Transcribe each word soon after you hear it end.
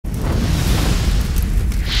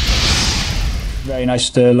very nice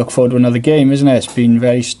to look forward to another game, isn't it? It's been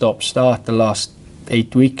very stop-start the last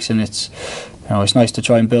 8 weeks, and it's nice to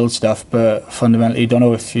try and build stuff, but fundamentally you don't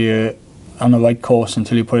know if you're on the right course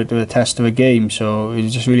until you put it to the test of a game. So we're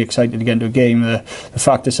just really excited to get into a game. The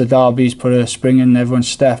fact it's a derby's put a spring in everyone's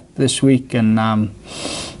step this week, and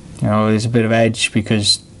there's a bit of edge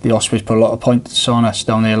because the Ospreys put a lot of points on us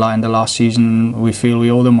down the line the last season, and we feel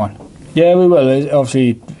we owe them one. Yeah, we will.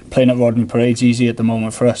 Obviously, playing at Rodney Parade's easy at the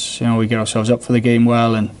moment for us. We get ourselves up for the game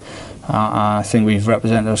well, and I think we've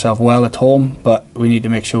represented ourselves well at home, but we need to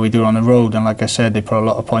make sure we do it on the road. And like I said, they put a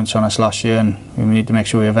lot of points on us last year, and we need to make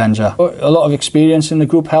sure we avenge that. A lot of experience in the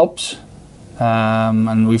group helps,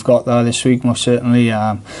 and we've got that this week most certainly.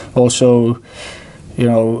 Also,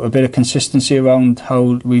 a bit of consistency around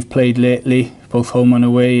how we've played lately, both home and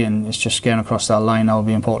away, and it's just getting across that line that will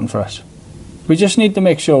be important for us. We just need to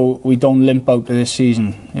make sure we don't limp out of this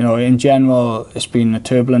season. In general, it's been a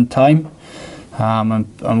turbulent time,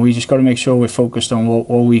 and we just got to make sure we're focused on what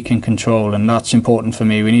we can control, and that's important for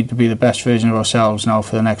me. We need to be the best version of ourselves now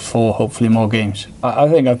for the next 4, hopefully more games. I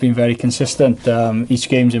think I've been very consistent. Each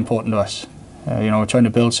game's important to us. We're trying to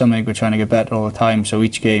build something, we're trying to get better all the time, so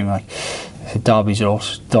each game, derbies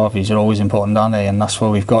are always important, aren't they? And that's why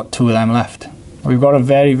we've got 2 of them left. We've got a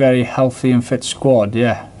very, very healthy and fit squad,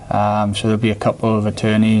 yeah. So there'll be a couple of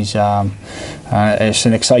attorneys. It's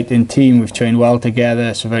an exciting team. We've trained well together.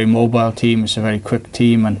 It's a very mobile team. It's a very quick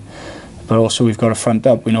team, but also we've got a front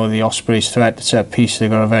up. We know the Ospreys threat to set piece. They've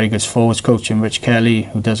got a very good forwards coach in Rich Kelly,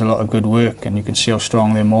 who does a lot of good work, and you can see how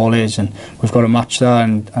strong their maul is. And we've got to match that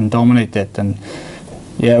and dominate it. And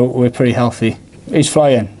yeah, we're pretty healthy. He's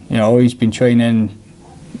flying. He's been training.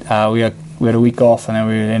 We had a week off, and then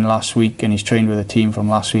we were in last week, and he's trained with the team from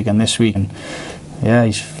last week and this week. And yeah,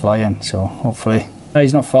 he's flying, so hopefully.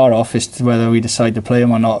 He's not far off. It's whether we decide to play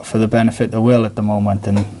him or not for the benefit of the will at the moment,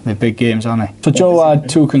 and they're big games, aren't they? So Joe had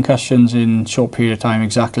 2 concussions in a short period of time,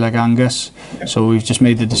 exactly like Angus. So we've just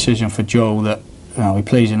made the decision for Joe that he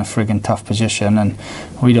plays in a frigging tough position, and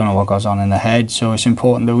we don't know what goes on in the head. So it's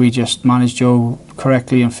important that we just manage Joe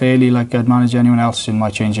correctly and fairly, like I'd manage anyone else in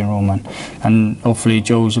my changing room. And hopefully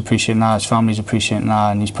Joe's appreciating that, his family's appreciating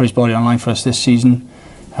that, and he's put his body on line for us this season.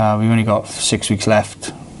 We've only got 6 weeks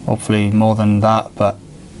left, hopefully more than that, but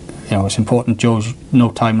it's important. Joe's no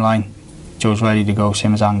timeline. Joe's ready to go,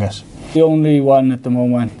 same as Angus. The only one at the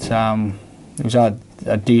moment who's had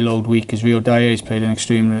a deload week is Rio Dyer. He's played an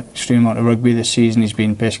extreme amount of rugby this season. He's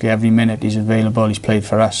been basically every minute he's available. He's played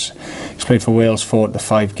for us. He's played for Wales 4 of the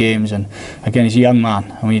 5 games, and again, he's a young man,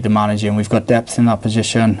 and we need to manage him. We've got depth in that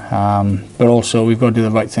position, but also we've got to do the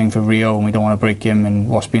right thing for Rio, and we don't want to break him in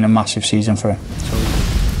what's been a massive season for him. So